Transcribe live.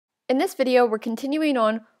In this video, we're continuing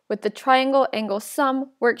on with the triangle angle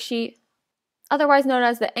sum worksheet, otherwise known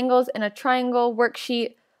as the angles in a triangle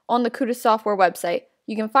worksheet on the KutaSoftware website.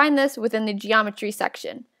 You can find this within the geometry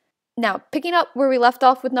section. Now, picking up where we left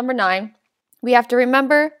off with number 9, we have to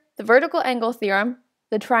remember the vertical angle theorem,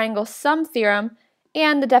 the triangle sum theorem,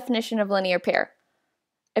 and the definition of linear pair.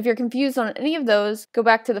 If you're confused on any of those, go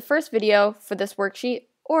back to the first video for this worksheet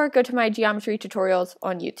or go to my geometry tutorials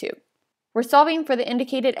on YouTube. We're solving for the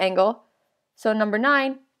indicated angle, so number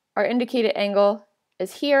 9, our indicated angle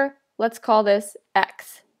is here. Let's call this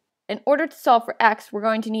x. In order to solve for x, we're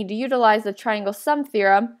going to need to utilize the triangle sum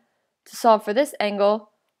theorem to solve for this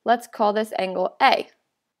angle. Let's call this angle A.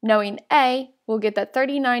 Knowing A, we'll get that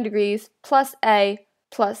 39 degrees plus A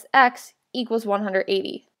plus x equals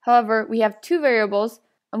 180. However, we have two variables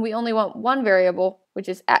and we only want one variable, which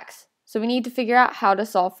is x. So we need to figure out how to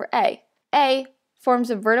solve for A. A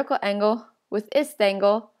forms a vertical angle with its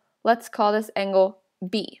angle. Let's call this angle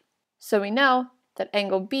B. So we know that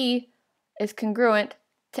angle B is congruent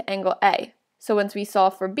to angle A. So once we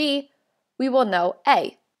solve for B, we will know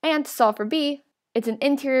A. And to solve for B, it's an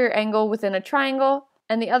interior angle within a triangle,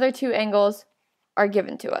 and the other two angles are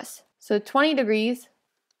given to us. So 20 degrees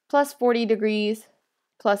plus 40 degrees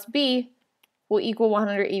plus B will equal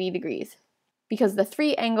 180 degrees, because the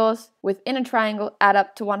three angles within a triangle add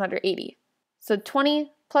up to 180. So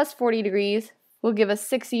 20 plus 40 degrees will give us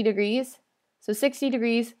 60 degrees. So 60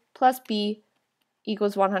 degrees plus B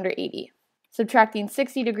equals 180. Subtracting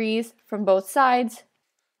 60 degrees from both sides,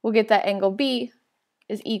 we'll get that angle B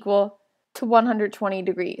is equal to 120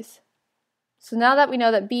 degrees. So now that we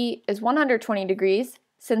know that B is 120 degrees,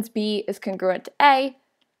 since B is congruent to A,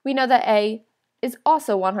 we know that A is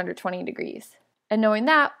also 120 degrees. And knowing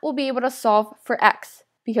that, we'll be able to solve for x,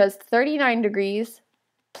 because 39 degrees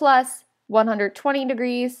plus 120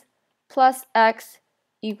 degrees plus x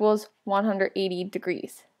equals 180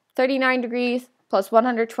 degrees. 39 degrees plus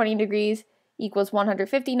 120 degrees equals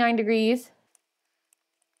 159 degrees.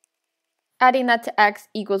 Adding that to x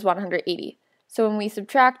equals 180. So when we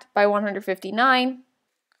subtract by 159,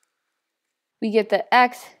 we get that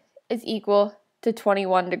x is equal to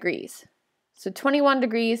 21 degrees. So 21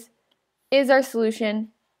 degrees is our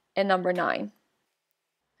solution in number 9.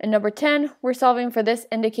 In number 10, we're solving for this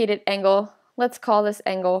indicated angle. Let's call this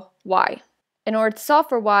angle y. In order to solve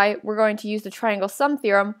for y, we're going to use the triangle sum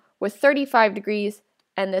theorem with 35 degrees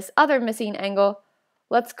and this other missing angle.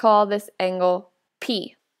 Let's call this angle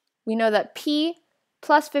P. We know that P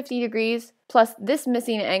plus 50 degrees plus this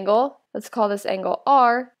missing angle, let's call this angle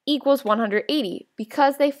R, equals 180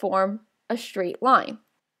 because they form a straight line.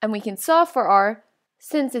 And we can solve for R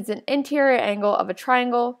since it's an interior angle of a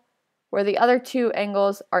triangle where the other two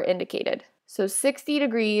angles are indicated. So 60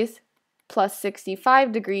 degrees plus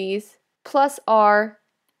 65 degrees plus R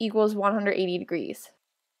equals 180 degrees.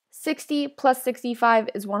 60 plus 65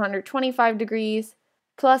 is 125 degrees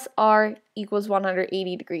plus R equals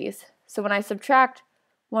 180 degrees. So when I subtract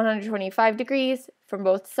 125 degrees from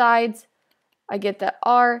both sides, I get that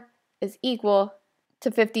R is equal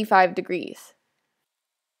to 55 degrees.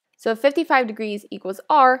 So if 55 degrees equals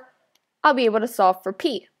R, I'll be able to solve for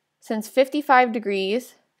P. Since 55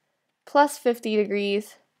 degrees plus 50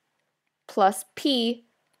 degrees plus P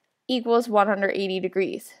equals 180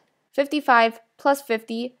 degrees. 55 plus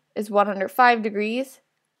 50 is 105 degrees.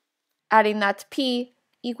 Adding that to P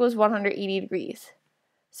equals 180 degrees.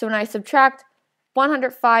 So when I subtract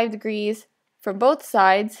 105 degrees from both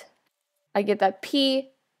sides, I get that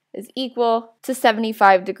P is equal to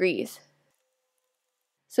 75 degrees.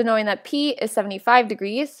 So knowing that P is 75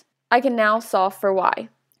 degrees, I can now solve for y.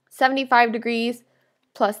 75 degrees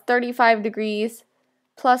plus 35 degrees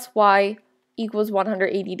plus y equals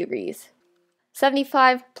 180 degrees.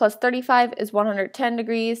 75 plus 35 is 110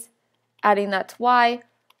 degrees. Adding that to y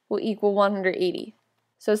will equal 180.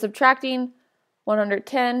 So subtracting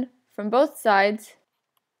 110 from both sides,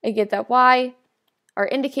 I get that y, our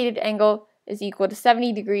indicated angle, is equal to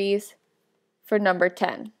 70 degrees for number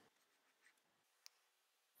 10.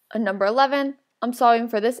 On number 11, I'm solving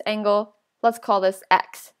for this angle. Let's call this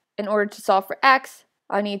x. In order to solve for x,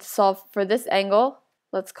 I need to solve for this angle.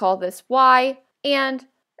 Let's call this y. And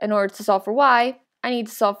in order to solve for y, I need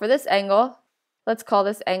to solve for this angle. Let's call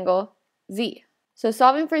this angle z. So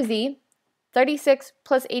solving for z, 36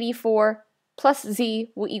 plus 84 plus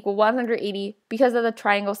z will equal 180 because of the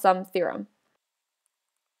triangle sum theorem.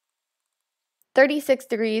 36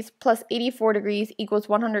 degrees plus 84 degrees equals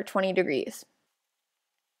 120 degrees.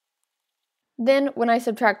 Then when I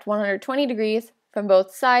subtract 120 degrees from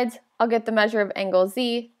both sides, I'll get the measure of angle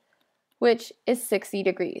z, which is 60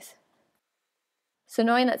 degrees. So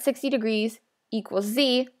knowing that 60 degrees equals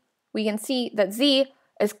z, we can see that z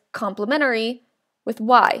is complementary with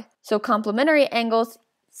y. So complementary angles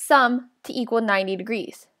sum to equal 90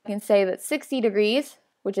 degrees. We can say that 60 degrees,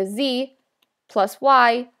 which is z, plus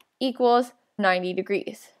y equals 90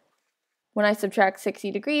 degrees. When I subtract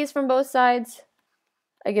 60 degrees from both sides,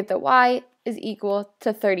 I get that y is equal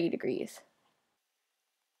to 30 degrees.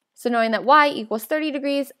 So knowing that y equals 30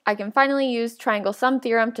 degrees, I can finally use triangle sum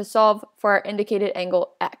theorem to solve for our indicated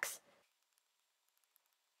angle x.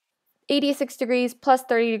 86 degrees plus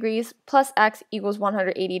 30 degrees plus x equals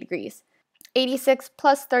 180 degrees. 86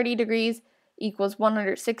 plus 30 degrees equals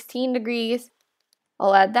 116 degrees.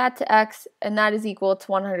 I'll add that to x, and that is equal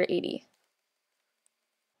to 180.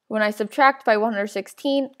 When I subtract by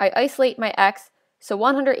 116, I isolate my x, so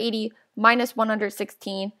 180 minus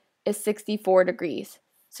 116 is 64 degrees.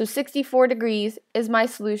 So 64 degrees is my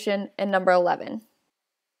solution in number 11.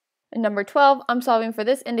 In number 12, I'm solving for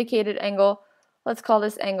this indicated angle. Let's call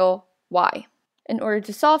this angle y. In order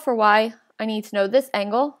to solve for y, I need to know this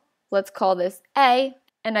angle. Let's call this a,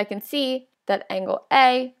 and I can see that angle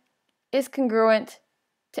a is congruent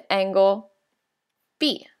to angle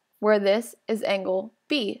b, where this is angle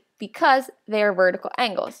b, because they are vertical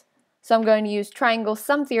angles. So I'm going to use triangle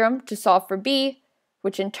sum theorem to solve for b,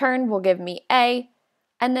 which in turn will give me a,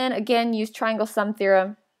 and then again use triangle sum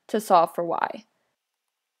theorem to solve for y.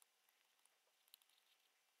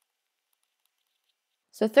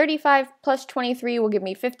 So 35 plus 23 will give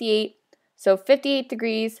me 58, so 58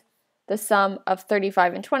 degrees, the sum of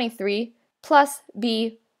 35 and 23, plus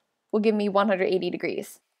b will give me 180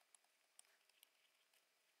 degrees.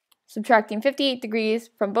 Subtracting 58 degrees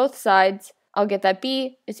from both sides, I'll get that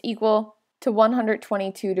b is equal to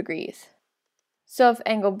 122 degrees. So if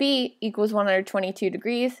angle b equals 122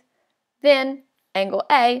 degrees, then angle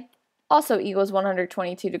a also equals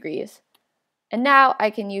 122 degrees. And now I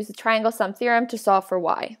can use the triangle sum theorem to solve for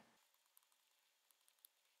y.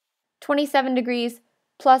 27 degrees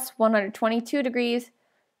plus 122 degrees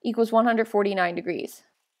equals 149 degrees.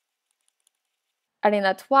 Adding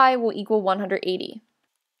that to y will equal 180.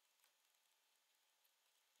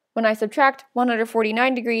 When I subtract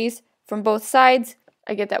 149 degrees from both sides,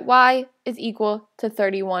 I get that y is equal to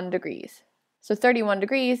 31 degrees. So 31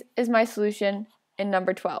 degrees is my solution in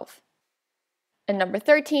number 12. In number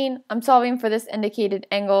 13, I'm solving for this indicated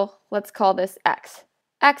angle. Let's call this x.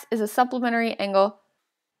 X is a supplementary angle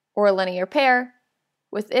or a linear pair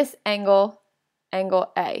with this angle,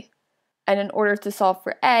 angle A. And in order to solve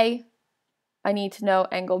for A, I need to know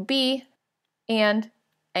angle B and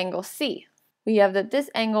angle C. We have that this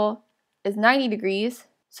angle is 90 degrees,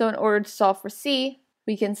 so in order to solve for C,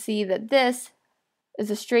 we can see that this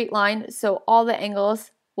is a straight line, so all the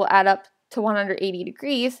angles will add up to 180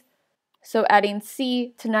 degrees. So adding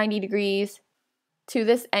C to 90 degrees to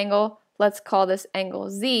this angle, let's call this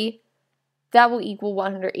angle Z, that will equal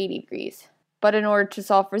 180 degrees. But in order to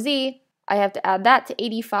solve for Z, I have to add that to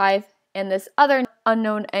 85, and this other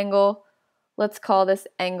unknown angle, let's call this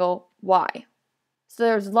angle Y. So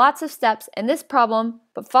there's lots of steps in this problem,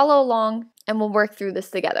 but follow along and we'll work through this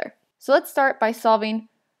together. So let's start by solving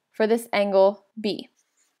for this angle B.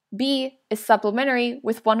 B is supplementary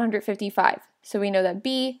with 155. So we know that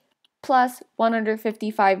B plus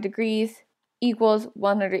 155 degrees equals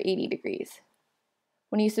 180 degrees.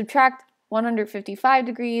 When you subtract 155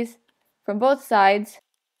 degrees from both sides,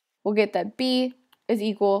 we'll get that B is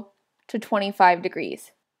equal to 25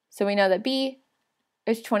 degrees. So we know that B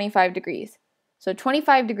is 25 degrees. So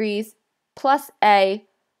 25 degrees plus A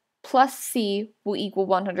plus C will equal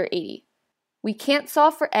 180. We can't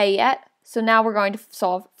solve for A yet, so now we're going to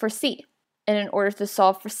solve for C. And in order to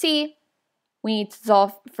solve for C, we need to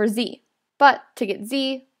solve for Z. But to get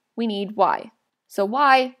Z, we need Y. So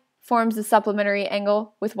Y forms a supplementary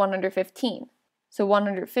angle with 115. So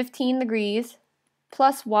 115 degrees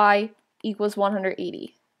plus Y equals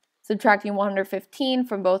 180. Subtracting 115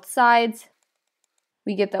 from both sides,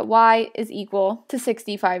 we get that Y is equal to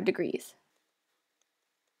 65 degrees.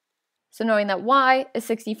 So knowing that Y is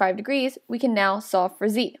 65 degrees, we can now solve for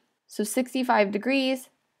Z. So 65 degrees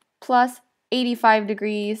plus 85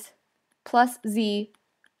 degrees plus Z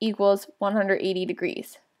equals 180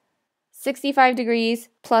 degrees. 65 degrees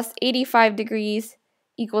plus 85 degrees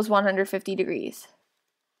equals 150 degrees.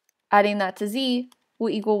 Adding that to Z will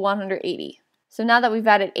equal 180. So now that we've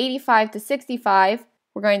added 85 to 65,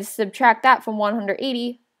 we're going to subtract that from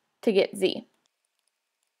 180 to get Z.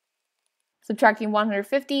 Subtracting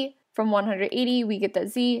 150 from 180, we get that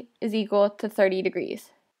Z is equal to 30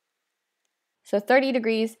 degrees. So 30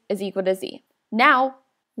 degrees is equal to Z. Now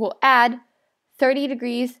we'll add 30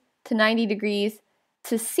 degrees to 90 degrees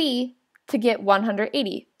to C to get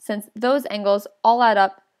 180, since those angles all add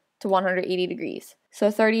up to 180 degrees. So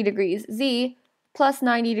 30 degrees Z plus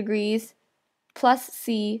 90 degrees plus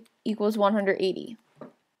C equals 180.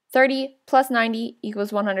 30 plus 90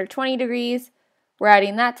 equals 120 degrees. We're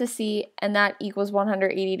adding that to C, and that equals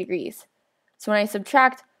 180 degrees. So when I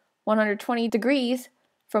subtract 120 degrees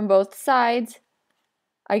from both sides,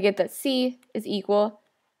 I get that C is equal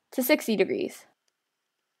to 60 degrees.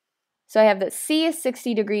 So I have that C is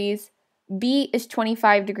 60 degrees, B is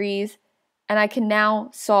 25 degrees, and I can now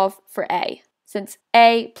solve for A, since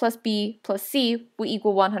A plus B plus C will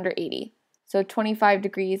equal 180. So 25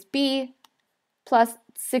 degrees B plus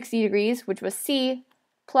 60 degrees, which was C,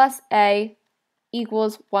 plus A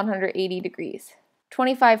equals 180 degrees.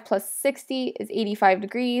 25 plus 60 is 85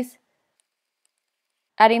 degrees.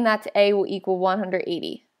 Adding that to A will equal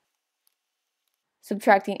 180.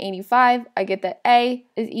 Subtracting 85, I get that A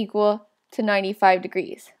is equal to 95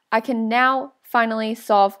 degrees. I can now finally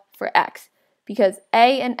solve for X, because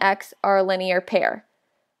A and X are a linear pair.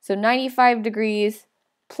 So 95 degrees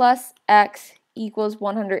plus X equals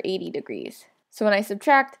 180 degrees. So when I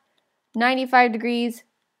subtract 95 degrees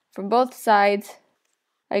from both sides,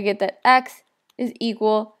 I get that X is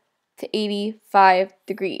equal to 85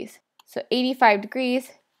 degrees. So 85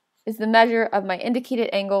 degrees is the measure of my indicated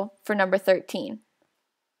angle for number 13.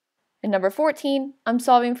 In number 14, I'm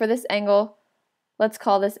solving for this angle. Let's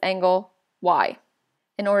call this angle Y.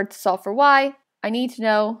 In order to solve for Y, I need to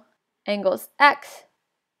know angles X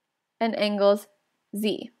and angles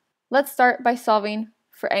Z. Let's start by solving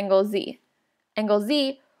for angle Z. Angle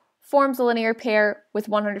Z forms a linear pair with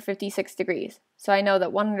 156 degrees. So I know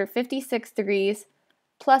that 156 degrees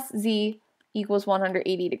plus Z equals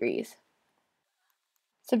 180 degrees.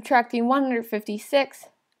 Subtracting 156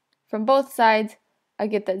 from both sides, I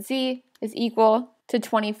get that Z is equal to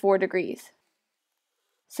 24 degrees.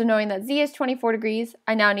 So knowing that Z is 24 degrees,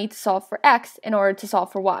 I now need to solve for X in order to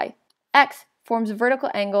solve for Y. X forms a vertical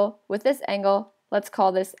angle with this angle. Let's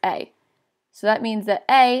call this A. So that means that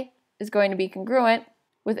A is going to be congruent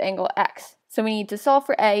with angle X. So we need to solve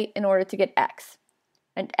for A in order to get X.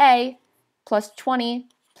 And A plus 20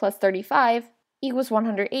 plus 35 equals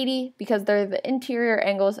 180 because they're the interior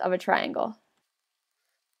angles of a triangle.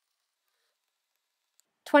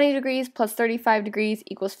 20 degrees plus 35 degrees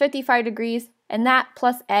equals 55 degrees, and that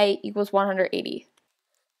plus A equals 180.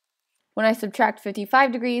 When I subtract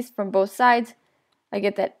 55 degrees from both sides, I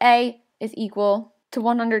get that A is equal to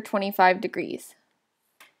 125 degrees.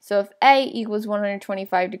 So if A equals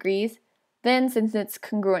 125 degrees, then since it's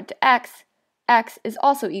congruent to X, X is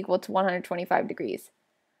also equal to 125 degrees.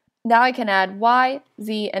 Now I can add Y,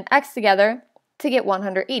 Z, and X together to get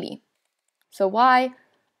 180. So Y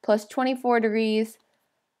plus 24 degrees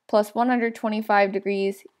plus 125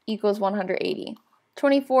 degrees equals 180.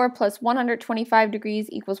 24 plus 125 degrees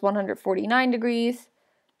equals 149 degrees.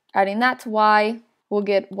 Adding that to Y, we'll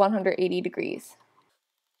get 180 degrees.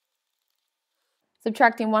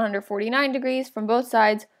 Subtracting 149 degrees from both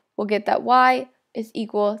sides, we'll get that Y is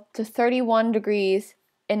equal to 31 degrees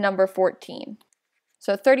in number 14.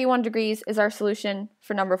 So 31 degrees is our solution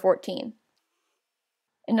for number 14.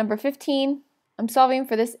 In number 15, I'm solving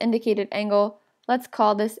for this indicated angle. Let's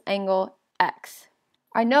call this angle X.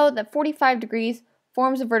 I know that 45 degrees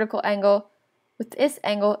forms a vertical angle with this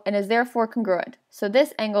angle and is therefore congruent. So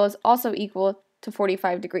this angle is also equal to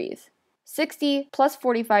 45 degrees. 60 plus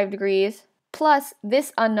 45 degrees plus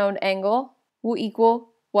this unknown angle will equal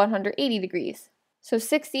 180 degrees. So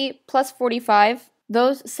 60 plus 45,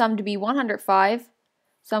 those sum to be 105.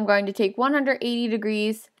 So I'm going to take 180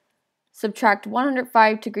 degrees, subtract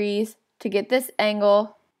 105 degrees to get this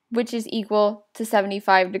angle, which is equal to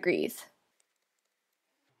 75 degrees.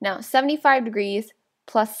 Now 75 degrees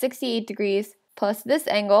plus 68 degrees plus this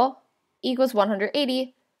angle equals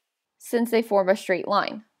 180 since they form a straight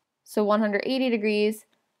line. So 180 degrees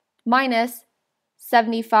minus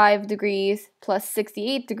 75 degrees plus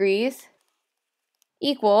 68 degrees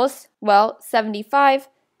equals, well, 75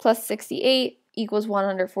 plus 68 equals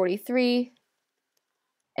 143.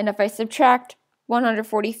 And if I subtract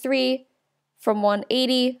 143 from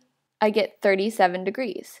 180, I get 37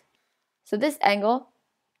 degrees. So this angle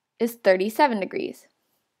is 37 degrees.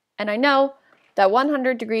 And I know that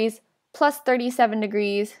 100 degrees plus 37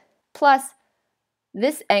 degrees plus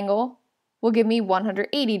this angle will give me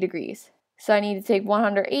 180 degrees. So I need to take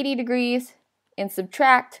 180 degrees and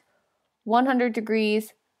subtract 100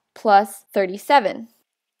 degrees plus 37.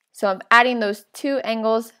 So I'm adding those two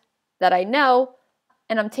angles that I know,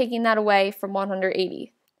 and I'm taking that away from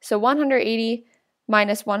 180. So 180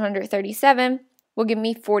 minus 137 will give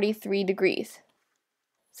me 43 degrees.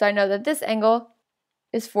 So I know that this angle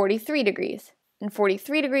is 43 degrees. And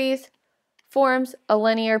 43 degrees, forms a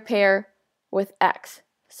linear pair with x.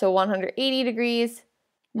 So 180 degrees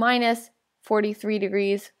minus 43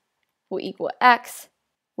 degrees will equal x,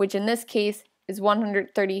 which in this case is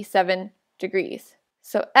 137 degrees.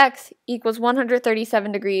 So x equals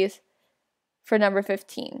 137 degrees for number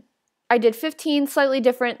 15. I did 15 slightly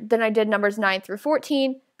different than I did numbers 9 through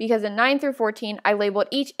 14 because in 9 through 14 I labeled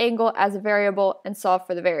each angle as a variable and solved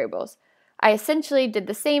for the variables. I essentially did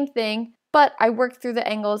the same thing, but I worked through the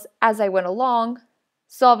angles as I went along,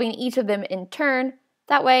 solving each of them in turn.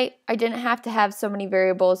 That way I didn't have to have so many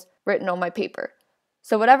variables written on my paper.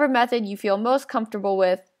 So whatever method you feel most comfortable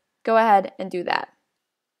with, go ahead and do that.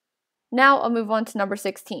 Now I'll move on to number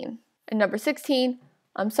 16. In number 16,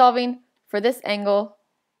 I'm solving for this angle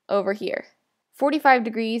over here. 45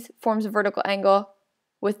 degrees forms a vertical angle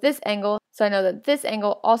with this angle, so I know that this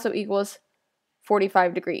angle also equals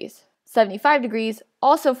 45 degrees. 75 degrees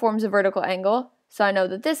also forms a vertical angle, so I know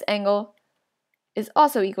that this angle is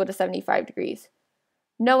also equal to 75 degrees.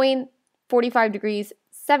 Knowing 45 degrees,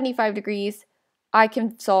 75 degrees, I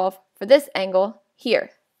can solve for this angle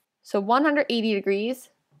here. So 180 degrees,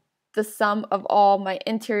 the sum of all my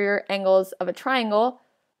interior angles of a triangle,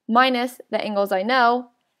 minus the angles I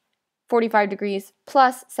know, 45 degrees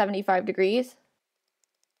plus 75 degrees.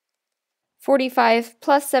 45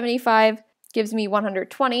 plus 75 gives me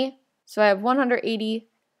 120, so I have 180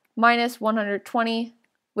 minus 120,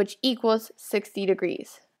 which equals 60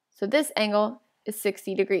 degrees. So this angle is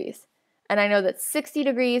 60 degrees. And I know that 60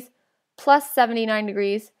 degrees plus 79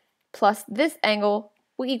 degrees plus this angle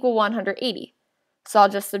will equal 180. So I'll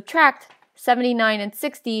just subtract 79 and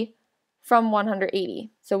 60 from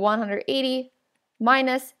 180. So 180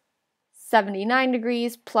 minus 79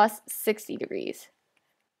 degrees plus 60 degrees.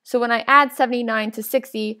 So when I add 79 to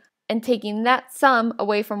 60 and taking that sum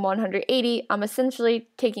away from 180, I'm essentially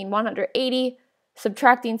taking 180,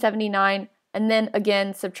 subtracting 79, and then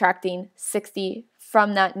again subtracting 60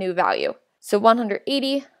 from that new value. So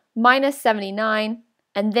 180 minus 79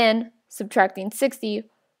 and then subtracting 60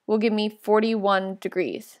 will give me 41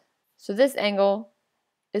 degrees. So this angle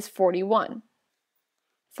is 41.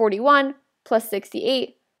 41 plus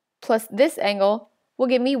 68 plus this angle will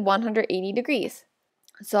give me 180 degrees.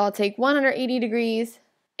 So I'll take 180 degrees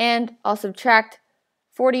and I'll subtract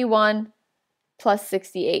 41 plus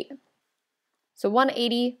 68. So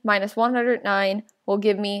 180 minus 109 will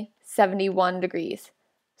give me 71 degrees.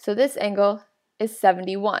 So this angle is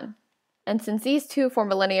 71. And since these two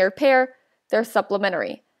form a linear pair, they're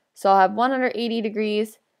supplementary. So I'll have 180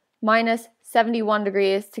 degrees minus 71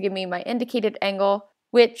 degrees to give me my indicated angle,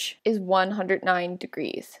 which is 109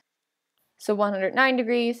 degrees. So 109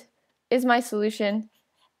 degrees is my solution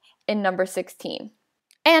in number 16.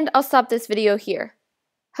 And I'll stop this video here.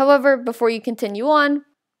 However, before you continue on,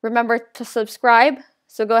 remember to subscribe,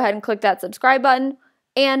 so go ahead and click that subscribe button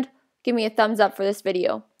and give me a thumbs up for this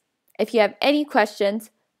video. If you have any questions,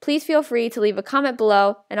 please feel free to leave a comment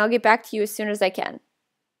below and I'll get back to you as soon as I can.